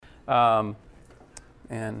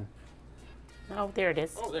And Oh, there it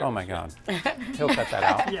is. oh my God, he'll cut that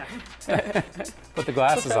out. Yeah. Put the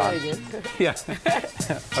glasses on. Yeah.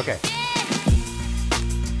 Okay.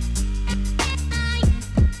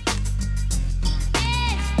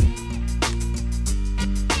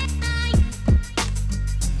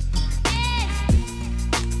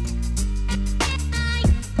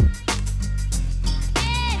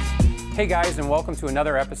 Hey guys, and welcome to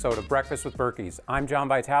another episode of Breakfast with Berkeys. I'm John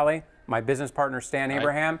Vitale, my business partner Stan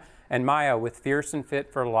Abraham, and Maya with Fierce and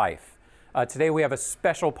Fit for Life. Today we have a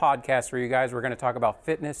special podcast for you guys. We're going to talk about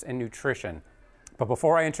fitness and nutrition. But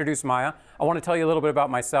before I introduce Maya, I want to tell you a little bit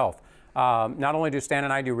about myself. Not only do Stan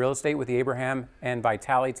and I do real estate with the Abraham and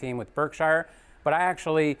Vitale team with Berkshire, but I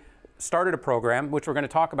actually started a program, which we're going to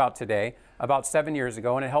talk about today, about 7 years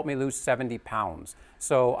ago, and it helped me lose 70 pounds.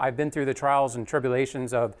 So I've been through the trials and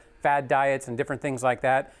tribulations of fad diets and different things like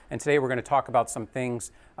that. And today we're going to talk about some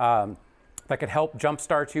things that could help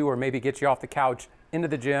jumpstart you or maybe get you off the couch into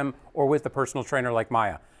the gym or with a personal trainer like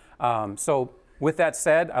Maya. So with that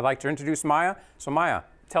said, I'd like to introduce Maya. So Maya,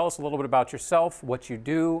 tell us a little bit about yourself, what you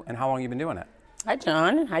do, and how long you've been doing it. Hi,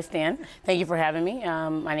 John. Hi, Stan. Thank you for having me.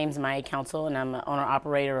 My name is Maya Council, and I'm the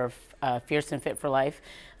owner-operator of Fierce and Fit for Life.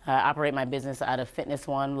 I operate my business out of Fitness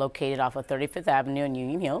One, located off of 35th Avenue in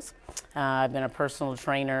Union Hills. I've been a personal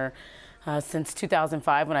trainer since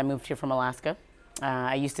 2005 when I moved here from Alaska.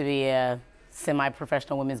 I used to be a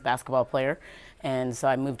semi-professional women's basketball player, and so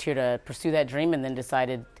I moved here to pursue that dream and then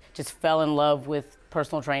just fell in love with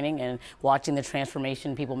personal training and watching the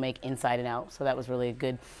transformation people make inside and out. So that was really a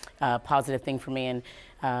good, positive thing for me.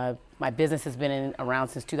 And my business has been around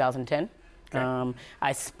since 2010. Okay.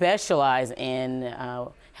 I specialize in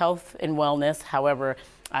health and wellness. However,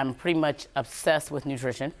 I'm pretty much obsessed with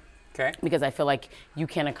nutrition. Okay. Because I feel like you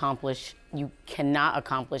cannot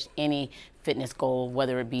accomplish any fitness goal,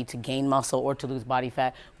 whether it be to gain muscle or to lose body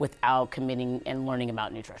fat, without committing and learning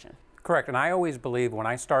about nutrition. Correct. And I always believed when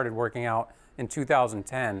I started working out in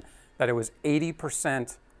 2010 that it was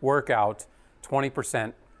 80% workout,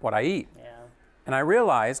 20% what I eat. Yeah. And I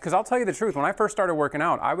realized, because I'll tell you the truth, when I first started working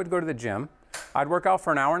out, I would go to the gym, I'd work out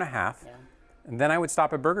for an hour and a half, and then I would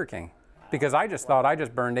stop at Burger King. Because I just thought I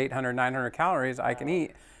just burned 800, 900 calories I can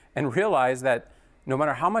eat, and realized that no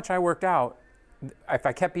matter how much I worked out, if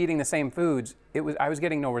I kept eating the same foods, I was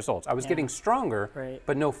getting no results. I was getting stronger,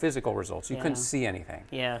 but no physical results. You couldn't see anything.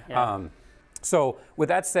 So with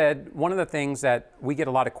that said, one of the things that we get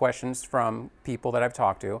a lot of questions from people that I've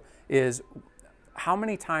talked to is, how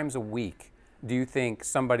many times a week do you think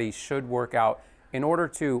somebody should work out in order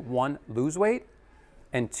to, one, lose weight,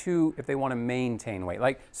 and two, if they want to maintain weight?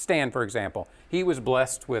 Like Stan, for example, he was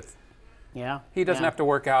blessed with, he doesn't have to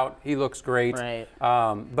work out, he looks great. Right.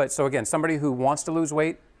 But so again, somebody who wants to lose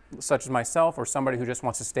weight, such as myself, or somebody who just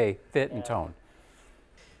wants to stay fit and toned.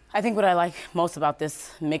 I think what I like most about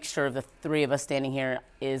this mixture of the three of us standing here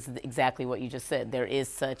is exactly what you just said. There is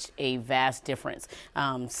such a vast difference.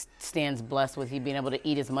 Stan's blessed with being able to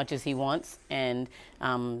eat as much as he wants and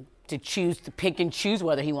to pick and choose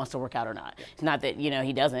whether he wants to work out or not. It's not that,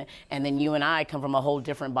 he doesn't. And then you and I come from a whole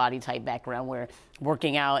different body type background where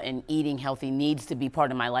working out and eating healthy needs to be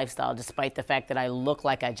part of my lifestyle, despite the fact that I look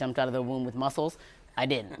like I jumped out of the womb with muscles. I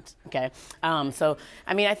didn't, okay? So,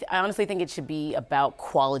 I honestly think it should be about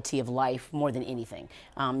quality of life more than anything.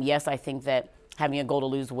 Yes, I think that having a goal to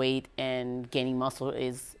lose weight and gaining muscle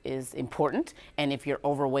is important. And if you're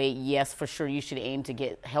overweight, yes, for sure, you should aim to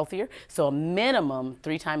get healthier. So a minimum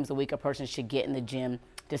 3 times a week, a person should get in the gym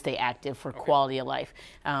to stay active for quality of life.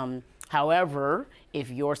 However, if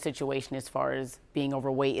your situation as far as being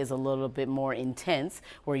overweight is a little bit more intense,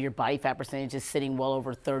 where your body fat percentage is sitting well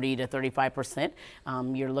over 30 to 35%,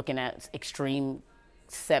 you're looking at extreme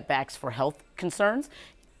setbacks for health concerns,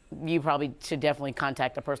 you probably should definitely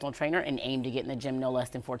contact a personal trainer and aim to get in the gym no less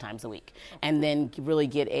than 4 times a week. And then really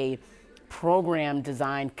get a program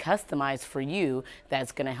designed, customized for you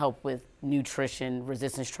that's going to help with nutrition,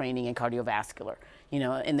 resistance training, and cardiovascular.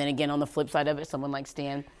 And then again, on the flip side of it, someone like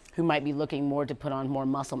Stan, who might be looking more to put on more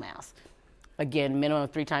muscle mass. Again, minimum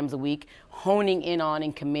of 3 times a week, honing in on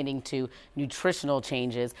and committing to nutritional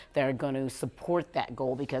changes that are going to support that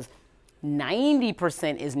goal, because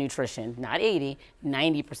 90% is nutrition, not 80,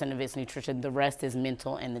 90% of it's nutrition. The rest is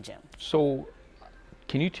mental and the gym. So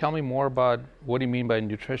can you tell me more about what do you mean by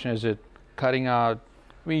nutrition? Is it cutting out,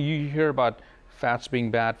 you hear about fats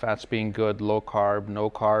being bad, fats being good, low carb, no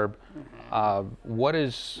carb. What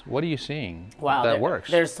are you seeing that works?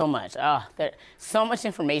 There's so much. There's so much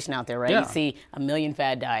information out there, right? Yeah. You see a million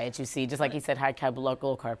fad diets. You see, just like he said, high carb, low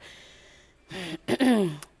carb.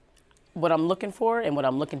 what I'm looking for and what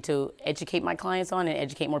I'm looking to educate my clients on and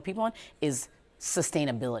educate more people on is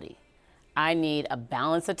sustainability. I need a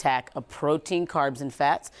balanced attack of protein, carbs, and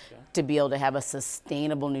fats to be able to have a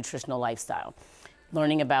sustainable nutritional lifestyle.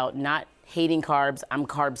 Learning about not hating carbs, I'm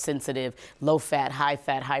carb sensitive, low fat,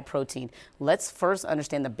 high protein. Let's first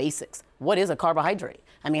understand the basics. What is a carbohydrate?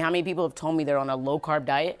 I mean, how many people have told me they're on a low carb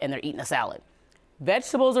diet and they're eating a salad?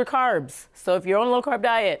 Vegetables are carbs. So if you're on a low carb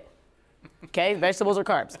diet, okay, vegetables are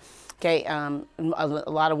carbs. Okay, a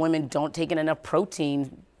lot of women don't take in enough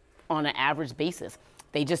protein on an average basis.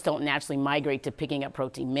 They just don't naturally migrate to picking up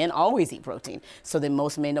protein. Men always eat protein, so then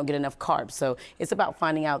most men don't get enough carbs. So it's about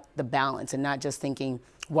finding out the balance and not just thinking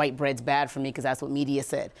white bread's bad for me because that's what media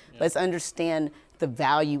said. Yeah. Let's understand the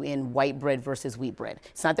value in white bread versus wheat bread.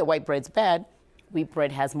 It's not that white bread's bad. Wheat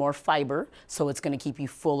bread has more fiber, so it's going to keep you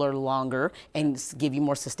fuller longer and give you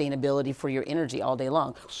more sustainability for your energy all day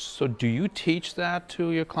long. So do you teach that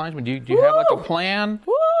to your clients? Do you have like a plan?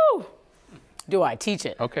 Woo! Do I teach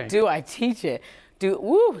it? Okay. Do I teach it?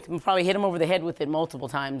 Probably hit them over the head with it multiple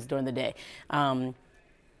times during the day.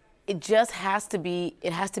 It just has to be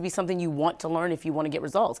something you want to learn if you want to get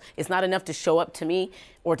results. It's not enough to show up to me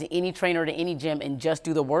or to any trainer or to any gym and just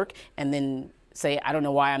do the work and then say, I don't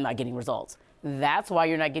know why I'm not getting results. That's why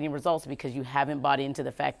you're not getting results, because you haven't bought into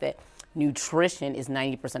the fact that nutrition is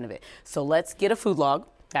 90% of it. So let's get a food log.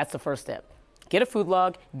 That's the first step. Get a food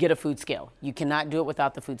log, get a food scale. You cannot do it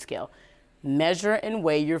without the food scale. Measure and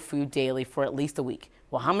weigh your food daily for at least a week.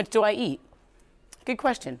 Well, how much do I eat? Good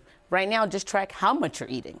question. Right now, just track how much you're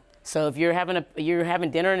eating. So if you're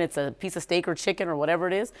having dinner and it's a piece of steak or chicken or whatever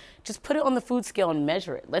it is, just put it on the food scale and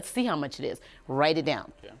measure it. Let's see how much it is. Write it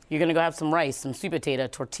down. Yeah. You're gonna go have some rice, some sweet potato,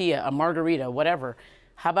 tortilla, a margarita, whatever.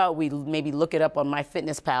 How about we maybe look it up on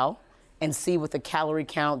MyFitnessPal and see what the calorie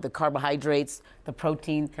count, the carbohydrates, the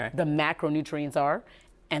protein, the macronutrients are,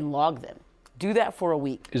 and log them. Do that for a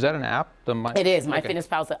week. Is that an app? It is.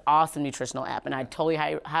 MyFitnessPal is an awesome nutritional app, and I totally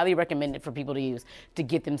highly recommend it for people to use to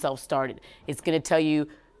get themselves started. It's going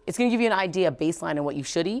to give you an idea, a baseline of what you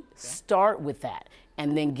should eat. Okay. Start with that,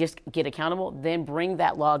 and then just get accountable. Then bring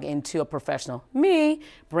that log into a professional.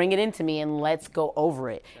 Bring it into me, and let's go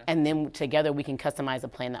over it. Okay. And then together we can customize a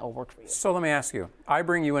plan that will work for you. So let me ask you. I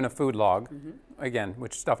bring you in a food log, again,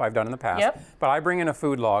 which stuff I've done in the past. But I bring in a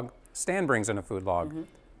food log. Stan brings in a food log.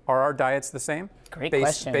 Are our diets the same? Great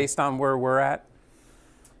question. Based on where we're at?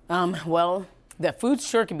 Well, the food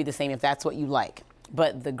sure can be the same if that's what you like.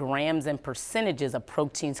 But the grams and percentages of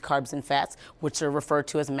proteins, carbs, and fats, which are referred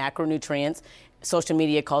to as macronutrients, social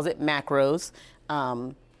media calls it macros,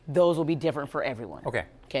 those will be different for everyone.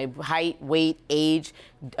 Okay. Height, weight, age,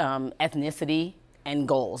 ethnicity, and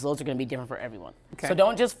goals. Those are going to be different for everyone. Okay. So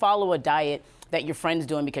don't just follow a diet that your friend's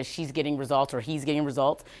doing because she's getting results or he's getting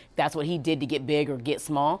results. That's what he did to get big or get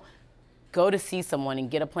small. Go to see someone and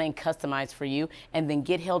get a plan customized for you, and then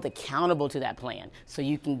get held accountable to that plan so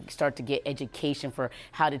you can start to get education for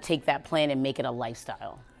how to take that plan and make it a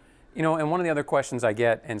lifestyle. You know, and one of the other questions I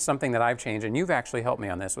get, and something that I've changed, and you've actually helped me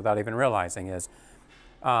on this without even realizing, is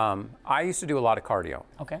I used to do a lot of cardio.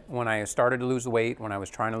 Okay. When I started to lose weight, when I was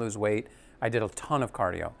trying to lose weight, I did a ton of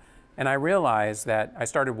cardio. And I realized that I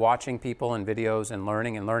started watching people and videos and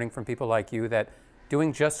learning from people like you that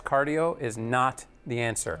doing just cardio is not the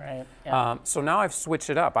answer. Right. Yeah. So now I've switched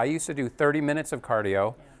it up. I used to do 30 minutes of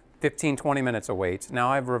cardio, 15, 20 minutes of weights. Now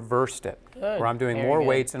I've reversed it, where I'm doing more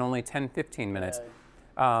weights in only 10, 15 minutes.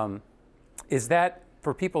 Is that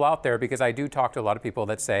for people out there, because I do talk to a lot of people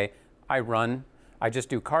that say, I run, I just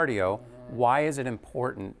do cardio. Why is it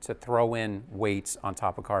important to throw in weights on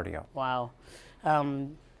top of cardio? Wow.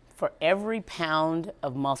 For every pound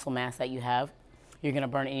of muscle mass that you have, you're going to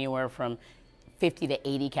burn anywhere from 50 to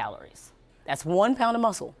 80 calories. That's 1 pound of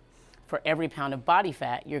muscle. For every pound of body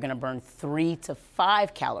fat, you're going to burn 3 to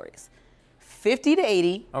 5 calories. 50 to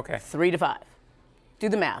 80, 3 to 5. Do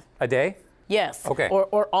the math. A day? Yes. Okay.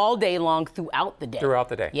 Or all day long throughout the day. Throughout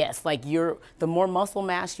the day. Yes. Like the more muscle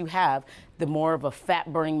mass you have, the more of a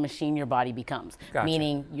fat burning machine your body becomes. Gotcha.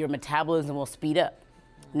 Meaning your metabolism will speed up.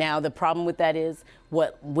 Now, the problem with that is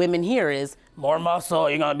what women hear is, more muscle,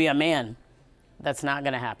 you're going to be a man. That's not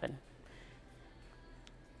going to happen.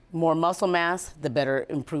 More muscle mass, the better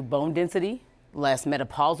improved bone density, less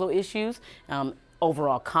menopausal issues,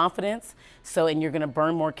 overall confidence. And you're going to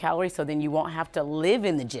burn more calories, so then you won't have to live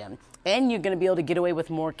in the gym. And you're going to be able to get away with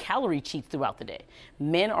more calorie cheats throughout the day.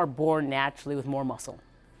 Men are born naturally with more muscle.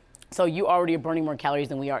 So you already are burning more calories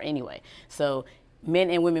than we are anyway. So men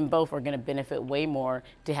and women both are going to benefit way more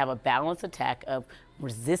to have a balanced attack of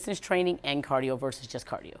resistance training and cardio versus just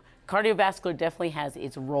cardio. Cardiovascular definitely has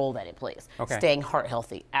its role that it plays. Okay. Staying heart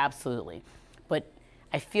healthy, absolutely. But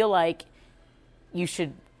I feel like you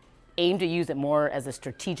should aim to use it more as a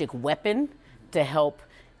strategic weapon to help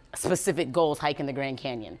specific goals, hiking the Grand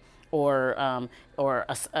Canyon or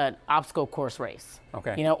an obstacle course race,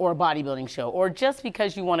 Okay. or a bodybuilding show, or just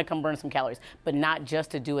because you want to come burn some calories, but not just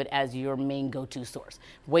to do it as your main go-to source.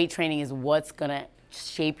 Weight training is what's going to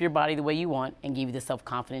shape your body the way you want and give you the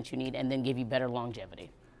self-confidence you need and then give you better longevity.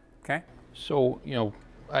 Okay. So,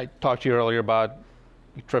 I talked to you earlier about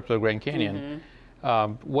your trip to the Grand Canyon.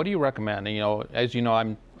 What do you recommend? As you know,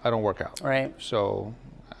 I don't work out. Right. So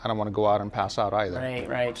I don't want to go out and pass out either.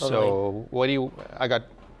 Right, totally. So I got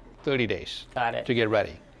 30 days Got it. to get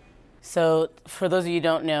ready. So for those of you who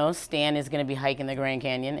don't know, Stan is going to be hiking the Grand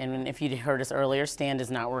Canyon. And if you heard us earlier, Stan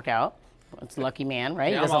does not work out. It's a lucky man,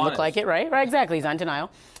 right? Yeah, He doesn't I'm look like honest. it, right? Right, exactly. He's on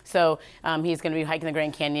denial. So he's going to be hiking the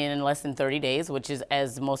Grand Canyon in less than 30 days, which is,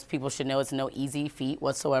 as most people should know, it's no easy feat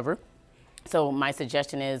whatsoever. So my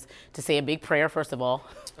suggestion is to say a big prayer, first of all.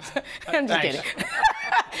 I'm just kidding.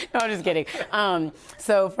 No, I'm just kidding.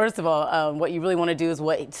 So first of all, what you really want to do is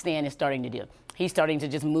what Stan is starting to do. He's starting to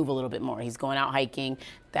just move a little bit more. He's going out hiking.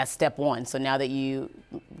 That's step one. So now that you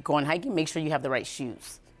go on hiking, make sure you have the right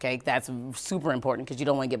shoes. Okay, that's super important because you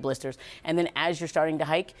don't want to get blisters. And then as you're starting to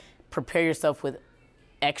hike, prepare yourself with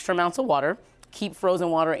extra amounts of water. Keep frozen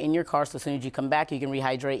water in your car so as soon as you come back, you can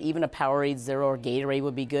rehydrate. Even a Powerade Zero or Gatorade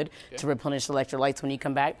would be good to replenish electrolytes when you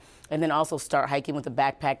come back. And then also start hiking with a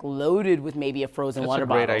backpack loaded with maybe a frozen water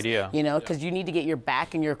bottle. That's a great idea. Because you need to get your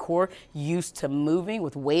back and your core used to moving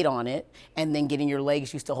with weight on it and then getting your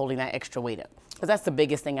legs used to holding that extra weight up. Because that's the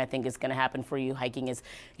biggest thing I think is going to happen for you hiking is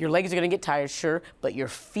your legs are going to get tired, sure, but your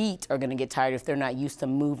feet are going to get tired if they're not used to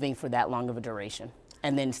moving for that long of a duration.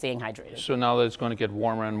 And then staying hydrated. So now that it's going to get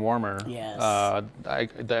warmer and warmer, Yes.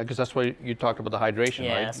 Because that's why you talked about the hydration,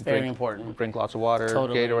 right? Yes, very important. Drink lots of water,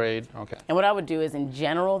 Totally. Gatorade. Okay. And what I would do is, in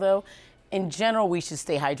general, we should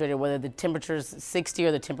stay hydrated, whether the temperature's 60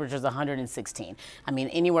 or the temperature's 116. I mean,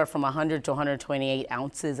 anywhere from 100 to 128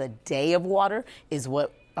 ounces a day of water is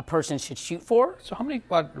what a person should shoot for. So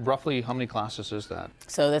roughly how many glasses is that?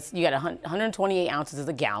 So you got 128 ounces is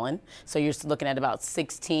a gallon. So you're looking at about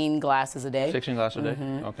 16 glasses a day. 16 glasses a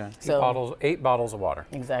day? Okay. So 8 bottles of water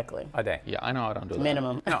exactly. a day. Yeah, I know I don't do that.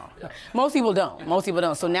 Minimum. No. Most people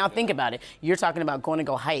don't. So now think about it. You're talking about going to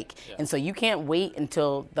go hike. And so you can't wait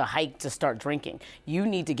until the hike to start drinking. You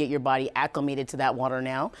need to get your body acclimated to that water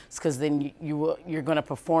now because then you're going to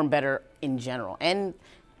perform better in general. And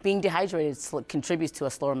being dehydrated contributes to a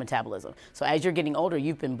slower metabolism. So as you're getting older,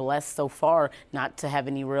 you've been blessed so far not to have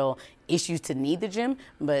any real issues to need the gym,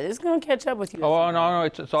 but it's going to catch up with you. Oh, no,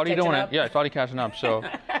 it's already Catching doing up? it. Yeah, it's already catching up. So,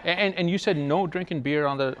 and you said no drinking beer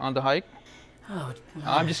on the hike? Oh,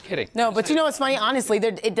 I'm just kidding. no, but what's funny? Honestly,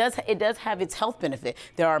 it does have its health benefit.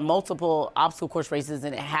 There are multiple obstacle course races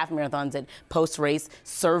and half marathons that post-race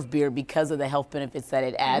serve beer because of the health benefits that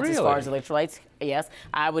it adds as far as electrolytes. Yes,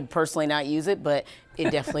 I would personally not use it, but it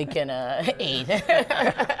definitely can aid.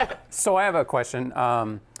 So I have a question.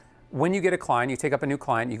 When you get a client, you take up a new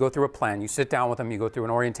client, you go through a plan, you sit down with them, you go through an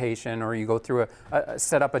orientation, or you go through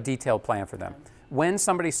set up a detailed plan for them. When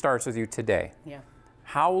somebody starts with you today,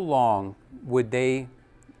 how long would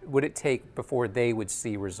it take before they would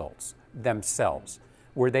see results themselves,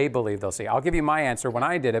 where they believe they'll see? I'll give you my answer when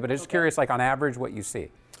I did it, but I'm just curious, like on average, what you see.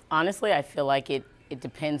 Honestly, I feel like it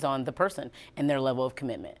depends on the person and their level of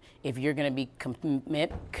commitment. If you're going to be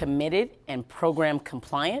committed and program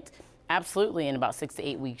compliant, absolutely, in about 6 to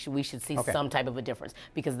 8 weeks, we should see some type of a difference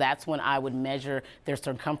because that's when I would measure their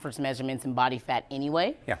circumference measurements and body fat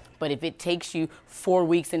anyway. Yeah. But if it takes you 4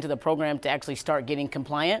 weeks into the program to actually start getting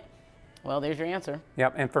compliant, well, there's your answer.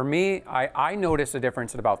 Yep, and for me, I noticed a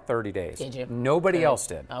difference in about 30 days. Did you? Nobody else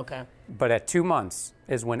did. Okay. But at 2 months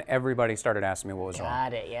is when everybody started asking me what was wrong.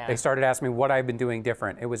 Got it, yeah. They started asking me what I've been doing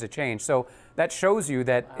different. It was a change. So that shows you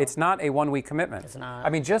that it's not a 1 week commitment. It's not.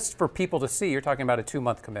 I mean, just for people to see, you're talking about a 2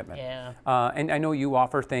 month commitment. Yeah. And I know you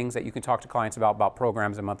offer things that you can talk to clients about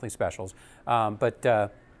programs and monthly specials. But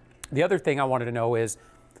the other thing I wanted to know is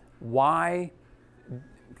why,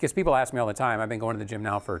 because people ask me all the time, I've been going to the gym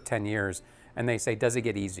now for 10 years, and they say, does it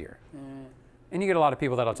get easier? And you get a lot of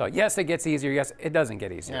people that'll tell you, yes, it gets easier. Yes, it doesn't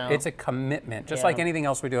get easier. No. It's a commitment, just like anything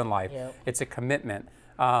else we do in life. Yep. It's a commitment.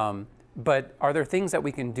 But are there things that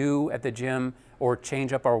we can do at the gym or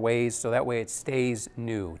change up our ways so that way it stays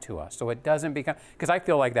new to us? So it doesn't become, because I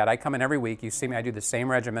feel like that. I come in every week, you see me, I do the same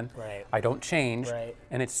regimen. Right. I don't change. Right.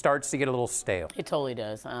 And it starts to get a little stale. It totally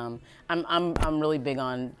does. I'm really big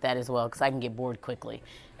on that as well because I can get bored quickly.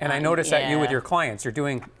 And I notice that you with yeah. your clients, you're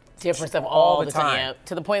doing different stuff all the time. Yeah,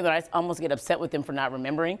 to the point that I almost get upset with them for not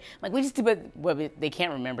remembering. Like we just do what they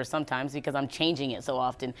can't remember sometimes because I'm changing it so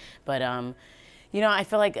often. But I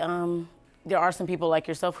feel like there are some people like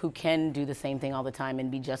yourself who can do the same thing all the time and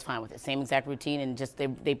be just fine with it. Same exact routine, and just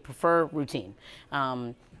they prefer routine.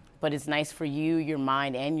 But it's nice for you, your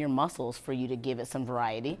mind, and your muscles for you to give it some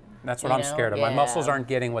variety. That's what I'm scared of. Yeah. My muscles aren't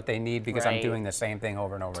getting what they need because I'm Right. doing the same thing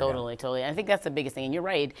over and over again. Totally. And I think that's the biggest thing. And you're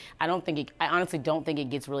right. I honestly don't think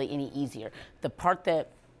it gets really any easier. The part that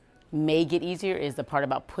may get easier is the part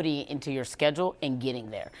about putting it into your schedule and getting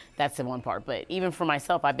there. That's the one part. But even for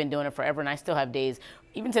myself, I've been doing it forever, and I still have days.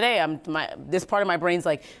 Even today, this part of my brain's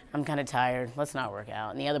like, I'm kind of tired. Let's not work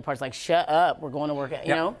out. And the other part's like, shut up. We're going to work out.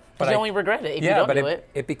 You know, because you only regret it if you don't do it.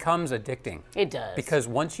 It becomes addicting. It does. Because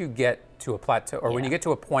once you get to a plateau, or when you get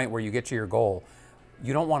to a point where you get to your goal,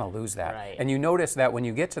 you don't want to lose that. Right. And you notice that when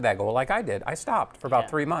you get to that goal, like I did, I stopped for about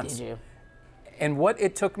 3 months. Did you? And what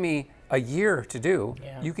it took me a year to do,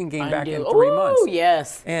 you can gain back in Undo. 3 months. Ooh,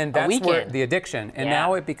 yes. And A that's where weekend. the addiction. And Yeah.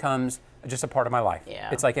 now it becomes just a part of my life. Yeah.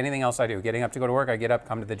 It's like anything else I do. Getting up to go to work, I get up,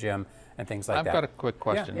 come to the gym, and things like I've that. got a quick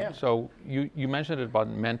question. Yeah. So you mentioned it about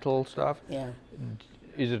mental stuff. Yeah.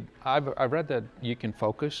 Is it? I've read that you can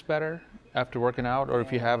focus better after working out, or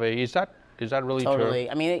if you have is that really true? Totally.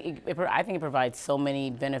 I mean, I think it provides so many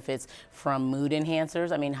benefits from mood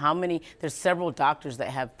enhancers. I mean, there's several doctors that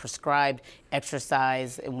have prescribed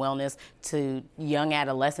exercise and wellness to young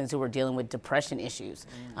adolescents who are dealing with depression issues.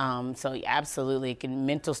 So absolutely,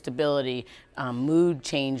 mental stability, mood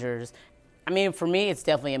changers. I mean, for me, it's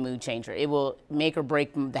definitely a mood changer. It will make or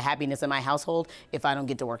break the happiness in my household if I don't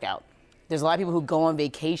get to work out. There's a lot of people who go on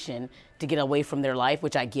vacation to get away from their life,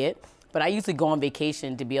 which I get. But I usually go on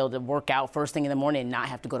vacation to be able to work out first thing in the morning and not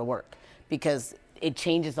have to go to work, because it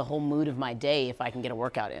changes the whole mood of my day if I can get a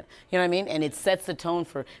workout in. You know what I mean? And it sets the tone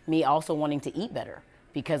for me also wanting to eat better,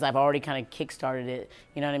 because I've already kind of kickstarted it,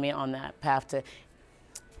 you know what I mean, on that path to.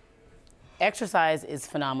 Exercise is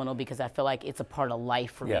phenomenal because I feel like it's a part of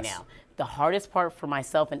life for me now. The hardest part for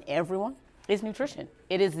myself and everyone is nutrition.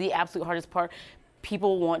 It is the absolute hardest part.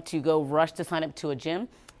 People want to go rush to sign up to a gym,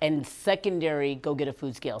 and secondary, go get a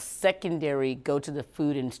food scale. Secondary, go to the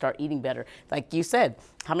food and start eating better. Like you said,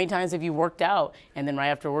 how many times have you worked out and then right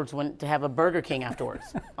afterwards went to have a Burger King afterwards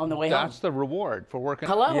on the way home? That's the reward for working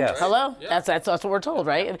out. Hello, Yes. hello. Yeah. That's what we're told,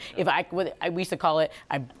 right? If we used to call it,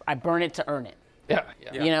 I burn it to earn it. Yeah.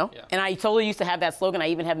 You know? Yeah. And I totally used to have that slogan. I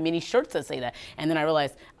even have many shirts that say that. And then I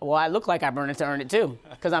realized, well, I look like I burn it to earn it too,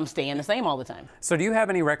 because I'm staying the same all the time. So do you have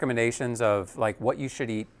any recommendations of like what you should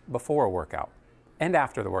eat before a workout and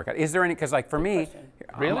after the workout? Is there any, because like for me,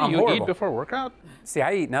 Really? I'm You horrible. eat before workout? See,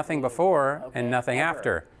 I eat nothing before and nothing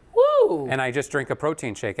after. Woo! And I just drink a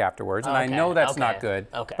protein shake afterwards. And I Okay, know that's okay, not good,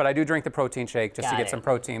 okay. but I do drink the protein shake just to Got get it. some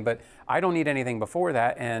protein. But I don't need anything before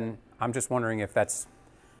that. And I'm just wondering if that's,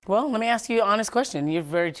 Well, let me ask you an honest question. You're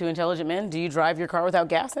very two intelligent men. Do you drive your car without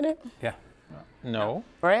gas in it? yeah. No.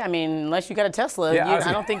 Right? I mean, unless you got a Tesla, Yeah,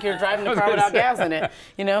 I don't think you're driving the car without gas in it.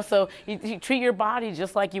 You know, so you treat your body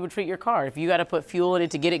just like you would treat your car. If you got to put fuel in it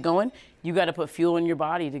to get it going, you got to put fuel in your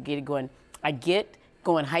body to get it going. I get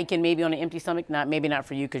going hiking maybe on an empty stomach, maybe not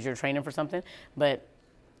for you because you're training for something, but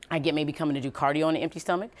I get maybe coming to do cardio on an empty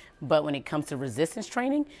stomach. But when it comes to resistance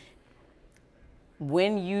training,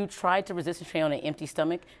 when you try to resistance train on an empty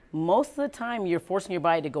stomach, most of the time you're forcing your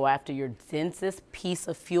body to go after your densest piece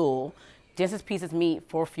of fuel, densest piece of meat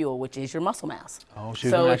for fuel, which is your muscle mass. Oh,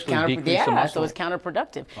 so you're it's actually decrease the muscle. so it's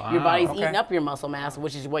counterproductive. Your body's Okay. eating up your muscle mass,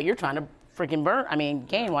 which is what you're trying to freaking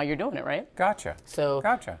gain while you're doing it, right? Gotcha. So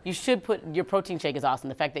Gotcha. you should put, your protein shake is awesome.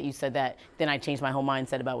 The fact that you said that, then I changed my whole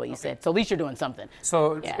mindset about what you said. So at least you're doing something.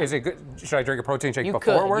 So Yeah. is it good? Should I drink a protein shake You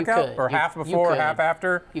before could, you workout could. or You- half you before or could. half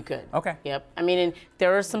after? You could. Okay. Yep. I mean, and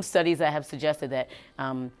there are some studies that have suggested that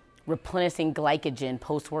replenishing glycogen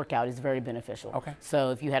post-workout is very beneficial. Okay.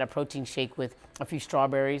 So if you had a protein shake with a few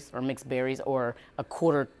strawberries or mixed berries or a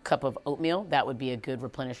quarter cup of oatmeal, that would be a good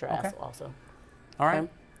replenisher also. All right.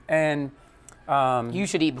 Okay. And You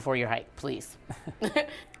should eat before your hike, please.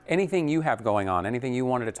 anything you have going on, anything you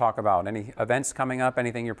wanted to talk about, any events coming up,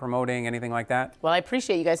 anything you're promoting, anything like that? Well, I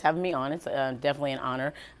appreciate you guys having me on. It's definitely an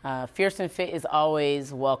honor. Fierce and Fit is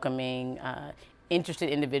always welcoming interested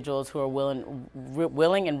individuals who are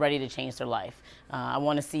willing and ready to change their life. I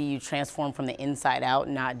want to see you transform from the inside out,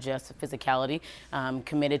 not just physicality. I'm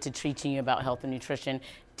committed to teaching you about health and nutrition,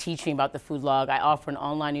 teaching about the food log. I offer an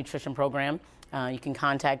online nutrition program. You can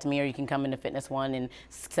contact me or you can come into Fitness One and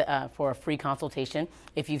for a free consultation.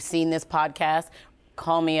 If you've seen this podcast,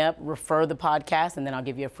 call me up, refer the podcast, and then I'll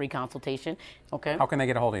give you a free consultation. Okay? How can they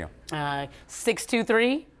get a hold of you?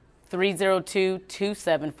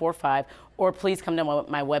 623-302-2745, or please come to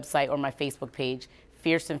my website or my Facebook page,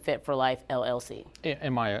 Fierce and Fit for Life, LLC.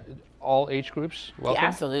 And Maya, all age groups welcome? Yeah,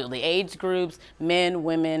 absolutely. Age groups, men,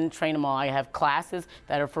 women, train them all. I have classes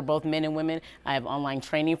that are for both men and women. I have online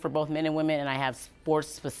training for both men and women, and I have sports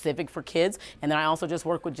specific for kids. And then I also just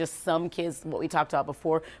work with just some kids, what we talked about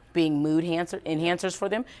before, being mood enhancers for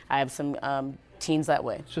them. I have some teens that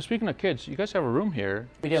way. So speaking of kids, you guys have a room here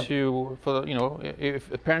We do. for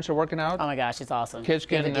if parents are working out, Oh my gosh, it's awesome. kids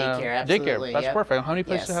We have can a daycare, absolutely. That's Yep. perfect. How many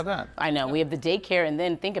places Yes. have that? I know. We have the daycare, and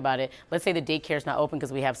then think about it. Let's say the daycare is not open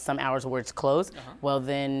because we have some hours where it's closed. Well,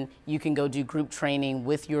 then you can go do group training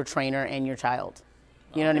with your trainer and your child.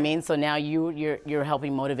 You know what I mean? So now you're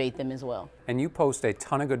helping motivate them as well. And you post a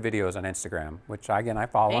ton of good videos on Instagram, which again I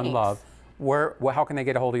follow and Thanks. love. How can they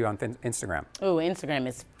get a hold of you on Instagram? Oh, Instagram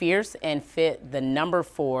is Fierce and Fit, the number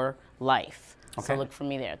 4 life. Okay. So look for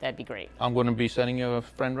me there. That'd be great. I'm going to be sending you a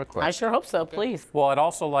friend request. I sure hope so. Please. Well, I'd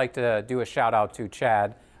also like to do a shout out to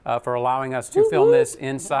Chad for allowing us to film this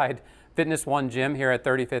inside Fitness One Gym here at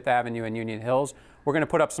 35th Avenue in Union Hills. We're going to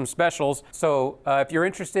put up some specials. So if you're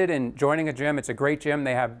interested in joining a gym, it's a great gym.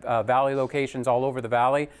 They have Valley locations all over the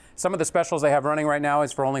Valley. Some of the specials they have running right now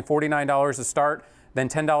is for only $49 to start, then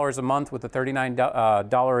 $10 a month with a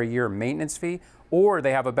 $39 a year maintenance fee. Or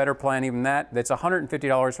they have a better plan even that's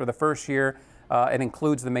 $150 for the first year. It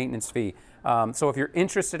includes the maintenance fee. So if you're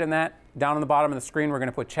interested in that, down on the bottom of the screen, we're going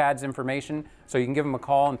to put Chad's information so you can give him a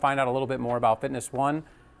call and find out a little bit more about Fitness One.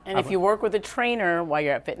 And if you work with a trainer while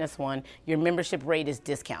you're at Fitness One, your membership rate is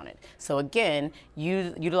discounted. So again,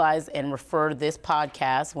 utilize and refer this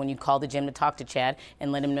podcast when you call the gym to talk to Chad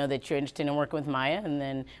and let him know that you're interested in working with Maya. And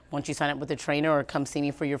then once you sign up with a trainer or come see me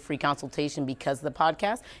for your free consultation because of the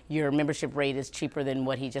podcast, your membership rate is cheaper than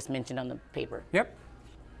what he just mentioned on the paper. Yep.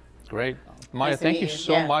 Great. Maya, Nice to thank meet you you.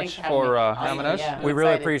 so Yeah, much thanks for having me. having us. Yeah. We I'm really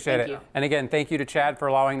excited. appreciate Thank it. you. And again, thank you to Chad for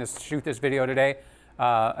allowing us to shoot this video today.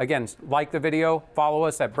 Again, like the video, follow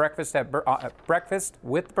us at Breakfast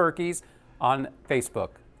with Berkey's on Facebook.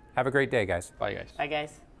 Have a great day, guys. Bye, guys. Bye,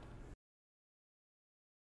 guys.